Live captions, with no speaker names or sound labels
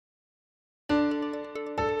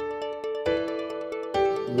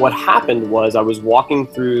what happened was I was walking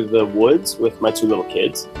through the woods with my two little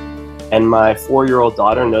kids, and my 4-year-old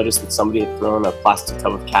daughter noticed that somebody had thrown a plastic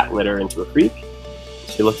tub of cat litter into a creek.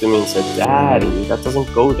 She looked at me and said, "Daddy, that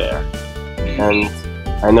doesn't go there." And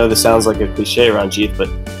I know this sounds like a cliche, Ranjit, but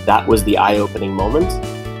that was the eye-opening moment.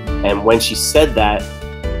 And when she said that,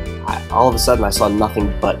 all of a sudden I saw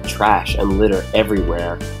nothing but trash and litter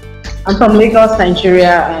everywhere. I'm from Lagos,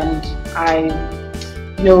 Nigeria, and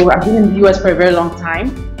I've been in the US for a very long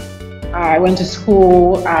time. I went to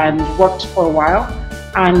school and worked for a while.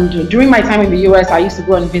 And during my time in the US, I used to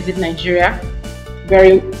go and visit Nigeria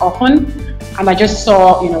very often. And I just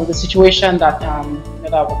saw, the situation that,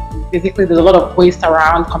 that basically there's a lot of waste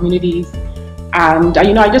around communities. And,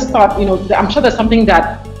 I just thought, I'm sure there's something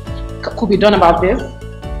that could be done about this.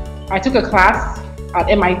 I took a class at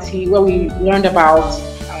MIT where we learned about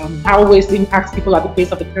how waste impacts people at the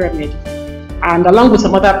base of the pyramid. And along with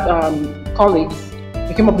some other colleagues,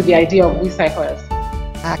 we came up with the idea of recyclers.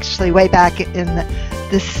 Actually, way back in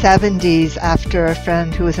the 70s, after a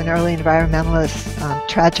friend who was an early environmentalist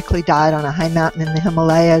tragically died on a high mountain in the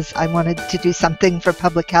Himalayas, I wanted to do something for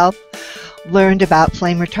public health. Learned about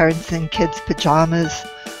flame retardants in kids' pajamas,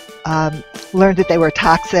 learned that they were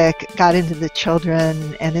toxic, got into the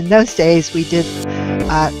children, and in those days we did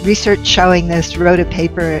research showing this, wrote a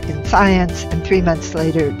paper in Science, and 3 months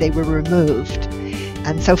later they were removed.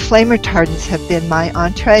 And so flame retardants have been my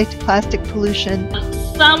entree to plastic pollution.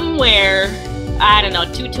 Somewhere, I don't know,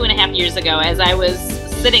 2.5 years ago, as I was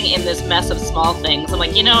sitting in this mess of small things, I'm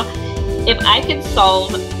like, if I could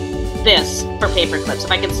solve this for paper clips,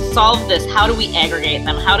 if I could solve this, how do we aggregate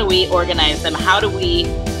them? How do we organize them? How do we,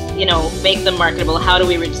 make them marketable? How do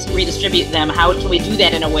we redistribute them? How can we do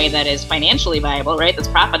that in a way that is financially viable, right? That's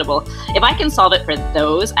profitable. If I can solve it for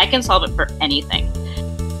those, I can solve it for anything.